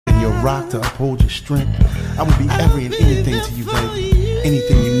your rock to uphold your strength. I will be every and anything to you, baby.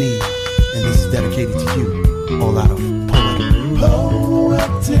 Anything you need. And this is dedicated to you. All out of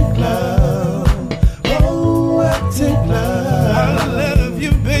poetic love. Poetic love. I love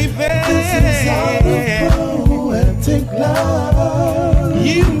you, baby. This is all of poetic love.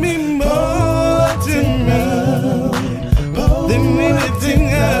 You mean more to me than anything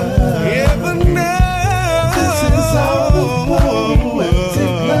I ever know. This is all of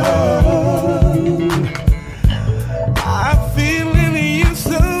poetic love. I feel in you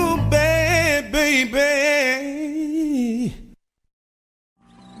so bad, baby.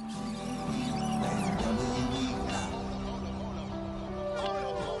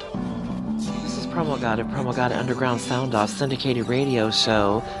 Promo God Underground Sound Off syndicated radio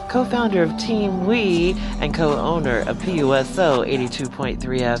show, co-founder of Team We and co-owner of PUSO 82.3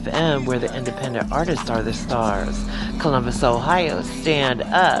 FM, where the independent artists are the stars. Columbus, Ohio, stand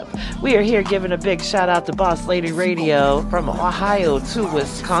up. We are here giving a big shout out to Boss Lady Radio from Ohio to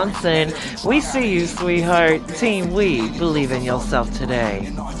Wisconsin. We see you, sweetheart. Team We, believe in yourself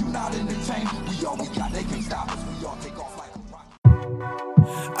today.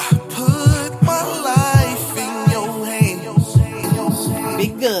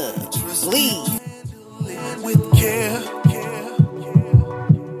 Good. Lead with care.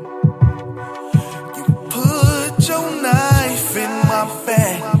 You put your knife in my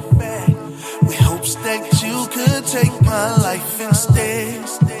back with hopes that you could take my life instead.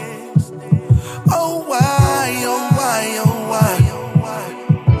 Oh why, oh why, oh why?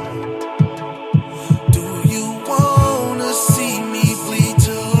 Do you wanna see me bleed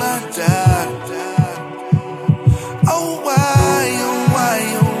till I die? Oh why?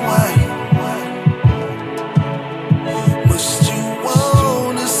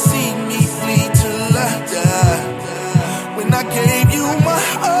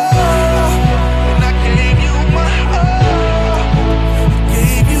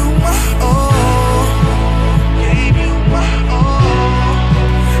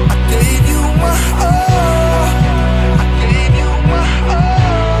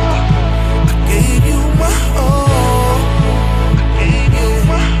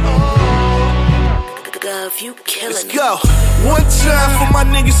 Let's go. One time for my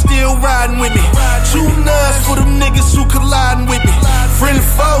niggas still riding with me. 2 nuts for them niggas who colliding with me. Friendly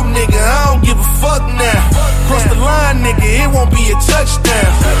foe, nigga, I don't give a fuck now. Cross the line, nigga, it won't be a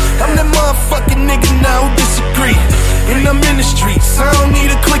touchdown. I'm that motherfucking nigga now who disagree. And I'm in the streets, I don't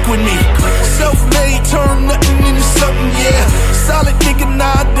need a click with me. Self-made, turn nothing into something, yeah. Solid nigga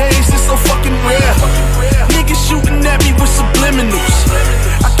nowadays, it's so fucking rare. Niggas shooting at me with subliminals.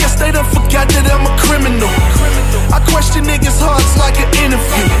 I guess they done forgot that I'm a criminal. I question niggas' hearts like an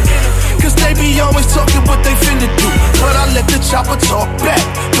interview, cause they be always talking what they finna do. But I let the chopper talk back.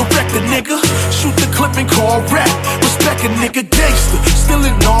 Direct a nigga, shoot the clip and call rap. Respect a nigga gangster, still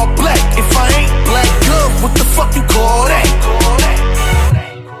in all black. If I ain't black good, what the fuck you call that?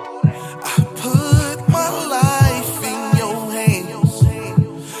 I put my life in your hands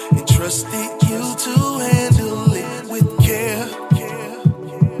and trusted you to handle it with care.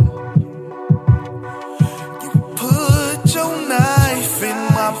 Your knife in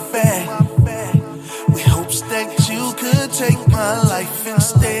my back with hopes that you could take my life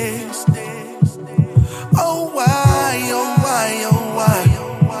instead. Oh why, oh why, oh why?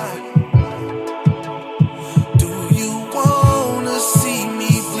 Do you wanna see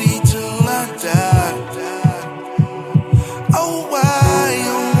me bleed till I die? Oh why,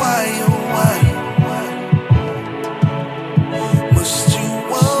 oh why, oh why? Must you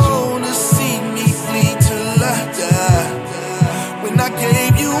wanna see me bleed till I die? I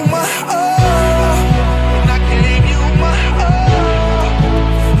gave you my all, and I gave you my all,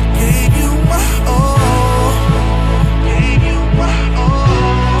 gave you my all, gave you my all,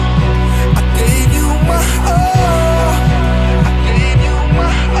 I gave you my all, I gave you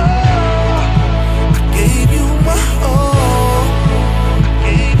my all, I gave you my all, I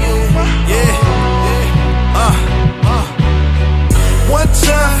gave you my One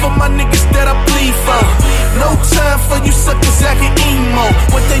time for my niggas that I bleed for. No time for you suckers acting emo.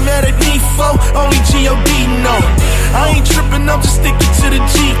 What they mad at me for? Only G.O.D. know. I ain't tripping, I'm just sticking to the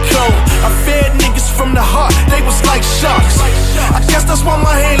G-code. I fed niggas from the heart, they was like sharks. I guess that's why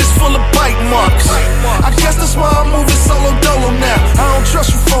my hand is full of bite marks. I guess that's why I'm moving solo dolo now. I don't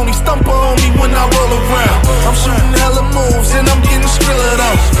trust you phonies, stump on me when I roll around. I'm shooting hella moves and I'm getting skrilla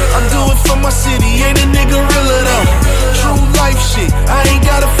though. I do it for my city, ain't a nigga realer though. True life shit, I ain't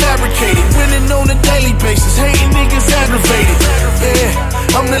gotta fabricate it. Winning on a daily basis, hating niggas aggravated.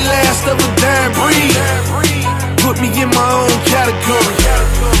 Yeah, I'm the last of a dying breed. Put me in my own category.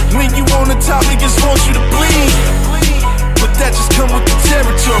 We the top, niggas want you to bleed, but that just come with the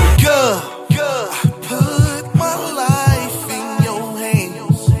territory, girl. I put my life in your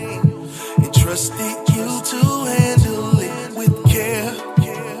hands and trusted you to handle it with care.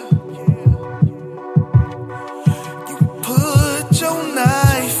 You put your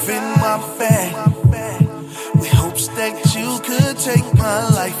knife in my back with hopes that you could take my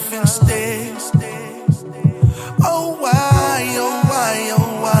life instead. Oh why, oh why,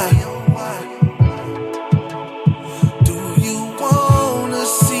 oh why?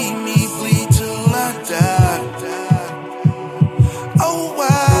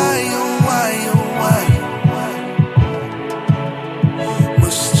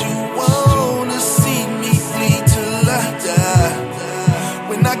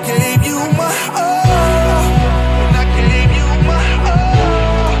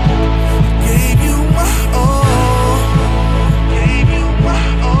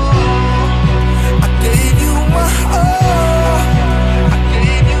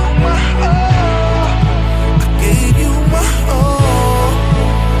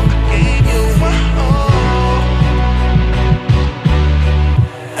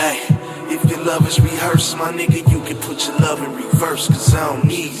 Rehearse, my nigga, you can put your love in reverse, cause I don't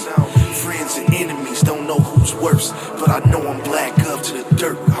need friends and enemies, don't know who's worse, but I know I'm black up to the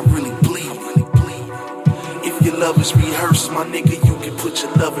dirt, I really bleed. If your love is rehearsed, my nigga, you can put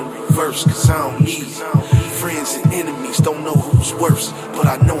your love in reverse, cause I don't need friends and enemies, don't know who's worse, but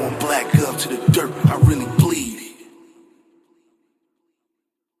I know I'm black up to the dirt, I really bleed.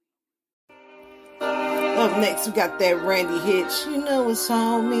 Up next, we got that Randy Hitch. You know it's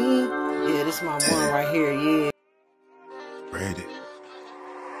on me. Yeah, this is my one right here, yeah. Rated.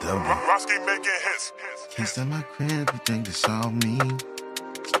 Double. Roski making hits. Kiss at my crib, you think it's all me?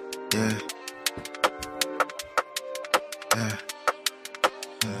 Yeah. Yeah.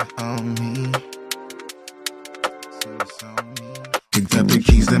 On me. It's on me. Picked up the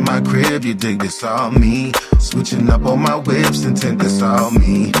keys in my crib, you dig this all me. Switching up on my whips and tint, that's all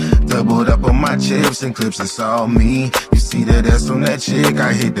me. Doubled up on my chips and clips, it's all me. You see that ass on that chick,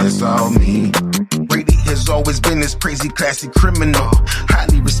 I hit, that's all me. Brady has always been this crazy, classy criminal.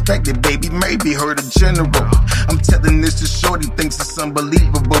 Highly respected, baby, maybe heard a general. I'm telling this to shorty, thinks it's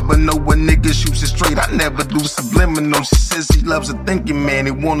unbelievable, but no one nigga shoots it straight, I never do subliminal. She says she loves a thinking man,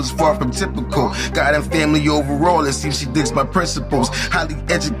 it one is far from typical. God and family overall, it seems she digs my principles. Highly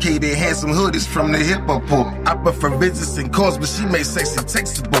educated, handsome hood is from the hip-hop pool. I prefer visits and calls, but she makes sexy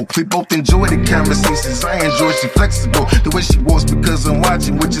textable. We both enjoy the conversations, I enjoy she flexible. The way she walks because I'm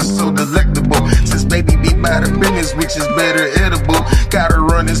watching, which is so delectable. Since baby be by the business, which is better edible. Got her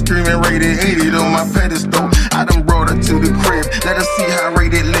running, screaming, rated 80 on my pedestal. I done brought her to the crib, let her see how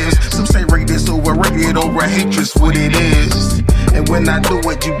rated lives. Some say rated's overrated, over hatred's what it is. And when I do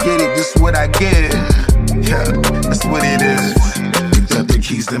it, you get it, just what I get. Yeah, that's what it is. Picked up the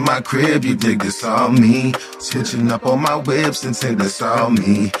keys in my crib, you dig this all me. Switching up on my whips and think that's all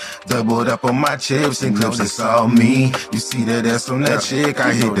me. Doubled up on my chips and clips, that's all me. You see that ass on that chick,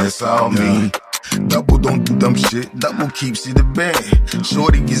 I hit, that's all me. Double don't do dumb shit, double keeps it a band.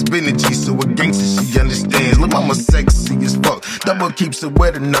 Shorty is been a G, so a gangster she understands. Look, mama sexy as fuck, double keeps it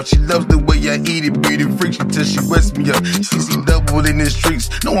wet enough. She loves the way I eat it, beat it, freaks till she wets me up. She see double in the streets,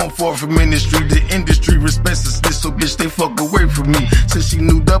 no I'm far from industry. The industry respects the snitch, so bitch they fuck away from me. Since she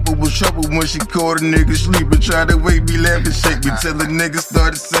knew double was trouble when she caught a nigga sleeping. Tried to wake me, laugh and shake me till the nigga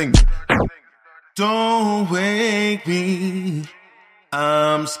started singing. Don't wake me,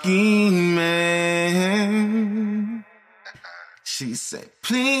 I'm scheming. She said,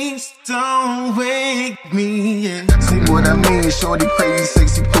 please don't wake me. Yeah. See what I mean? Shorty crazy,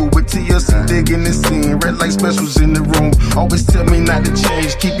 sexy, cool, with TLC digging the scene. Red light specials in the room. Always tell me not to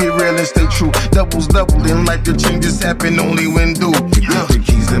change, keep it real and stay true. Doubles doubling like the changes happen only when due. Yeah. The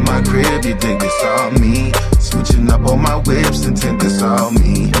keys in my crib, you dig this all me. Switching up on my whips and tint, that's all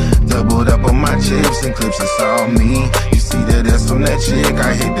me. Doubled up on my chips and clips, that's all me. You see that ass on that chick,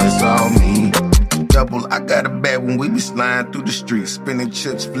 I hit, that's all me. Double, I got a bad one, we be sliding through the streets, spinning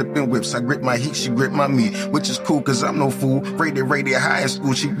chips, flipping whips. I grip my heat, she grip my meat, which is cool cause I'm no fool. Rated high in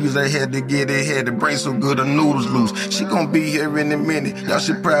school, she use her head to get ahead. The brain so good, her noodles loose. She gon' be here in a minute, y'all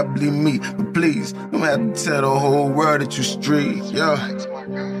should probably meet. But please, don't have to tell the whole world that you street, yeah.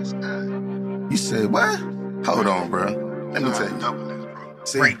 You said what? Hold on, bro. Let me tell you.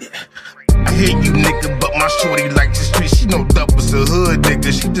 See? I hear you, nigga, but my shorty like the street. She know doubles a hood,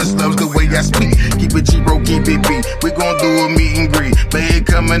 nigga. She just loves the way I speak. Keep it G-bro, keep it B. We gon' do a meet and greet. Babe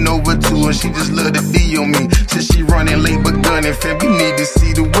coming over too, and she just love to be on me. Since she running late but gunning, fam, you need to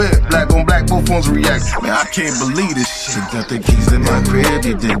see the whip. Black on black, both phones react. Man, I can't believe this shit. Got the keys in my crib,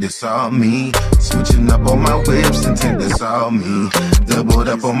 you think this all me. Switching up on my whips and think this all me. Doubled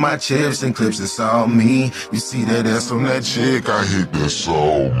up on my chips and clips, it's all me. You see that ass on that chick, I hit that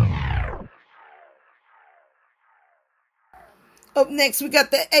song. Up next, we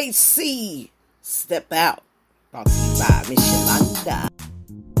got the AC. Step Out. Brought to you by Miss Yolanda.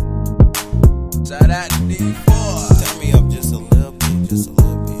 Shout out to D4. Turn me up just a little bit, just a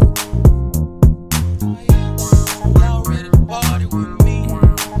little bit. Y'all ready to party with me?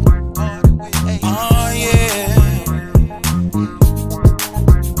 Party with me. Oh yeah.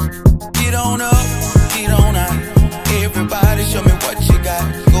 Get on up, get on out. Everybody show me what you got.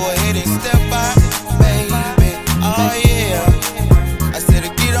 Go ahead and step out, baby. Oh yeah. I said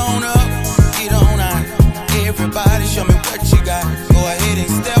get on up, get on out. Everybody show me what you got. Go ahead and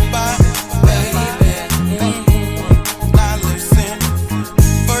step out, baby. Now listen.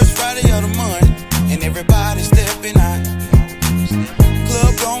 First Friday of the month, and everybody stepping out.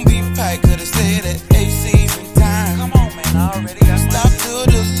 Club gon' be packed, could've said at 8 season time. Come on, man, I already got stop to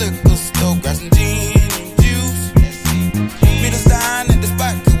the liquor store, grab some gin and juice. Meet us down at the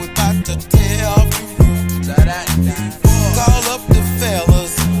spot, cause we bout to tear off the roof. Call up the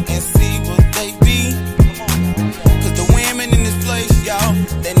fellas and see what they be. Cause the women in this place, y'all,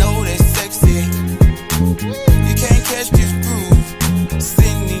 they know they're sexy. You can't catch this groove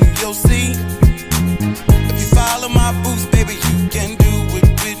sitting in your seat. If you follow my boots, baby, you can do it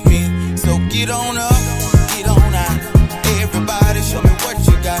with me. So get on up, get on out. Everybody show me what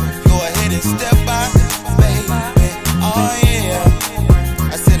you got. Go ahead and step out, baby. Oh yeah.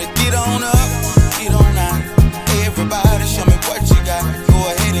 I said get on up, get on out. Everybody show me what you got. Go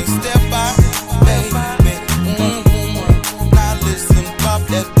ahead and step out, baby. Now listen, pop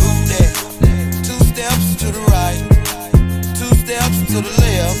that booty. 2 steps to the right, 2 steps to the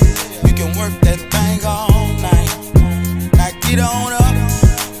left. You can work that thing all night. Now get on up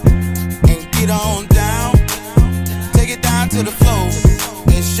and get on down. Take it down to the floor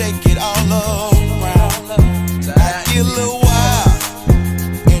and shake it all around. Now get a little wild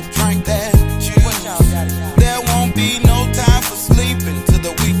and drink that juice. There won't be no time for sleeping till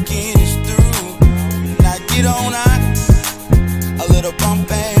the weekend is through. Now get on out, a little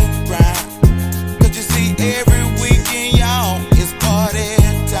bump and grind. Cause you see every weekend, y'all, it's party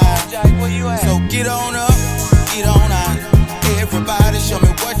time. So get on up, get on out. Everybody show me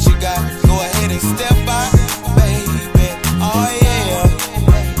what you got. Go ahead and step out, baby. Oh yeah.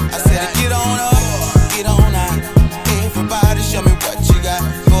 I said get on up, get on out. Everybody show me what you got.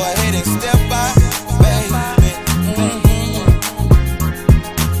 Go ahead and step out, baby.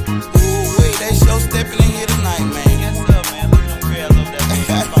 Ooh, wait, they show stepping in here tonight, man. Yes, sir, man. Look at them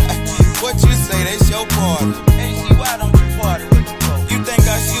girls over there. What you say? They show party. Hey, see, why don't you party with the folks? You think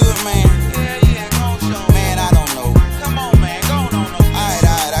I should, man? Yeah, go on, show me. Man, I don't know. Come on, man, go on.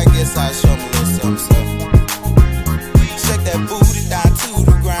 Alright, I guess I'll show me a little something. Shake that booty down to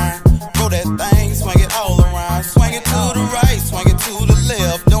the grind. Roll that thing, swing it all around. Swing it to the right, swing it to the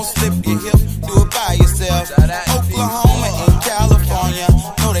left. Don't slip your hip, do it by yourself. Oklahoma and California,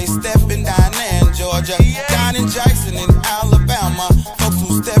 know they stepping down there in Georgia. Down in Jackson in Alabama, folks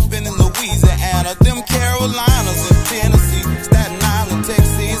who stepping in Louisiana. Them Carolinas and Tennessee, Staten Island,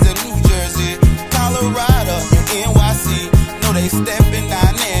 Texas and New Jersey, Colorado and NYC, know they stepping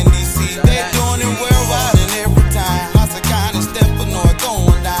down there in DC. They doing it worldwide and every time. House County, stepping or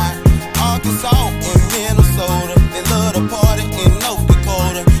going down. Arkansas and Minnesota, they love to party in North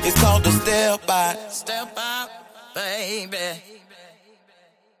Dakota. It's called the Step Out. Step out, baby.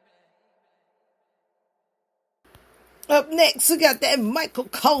 Up next, we got that Michael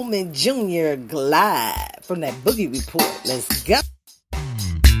Coleman Jr. Glide from that Boogie Report. Let's go.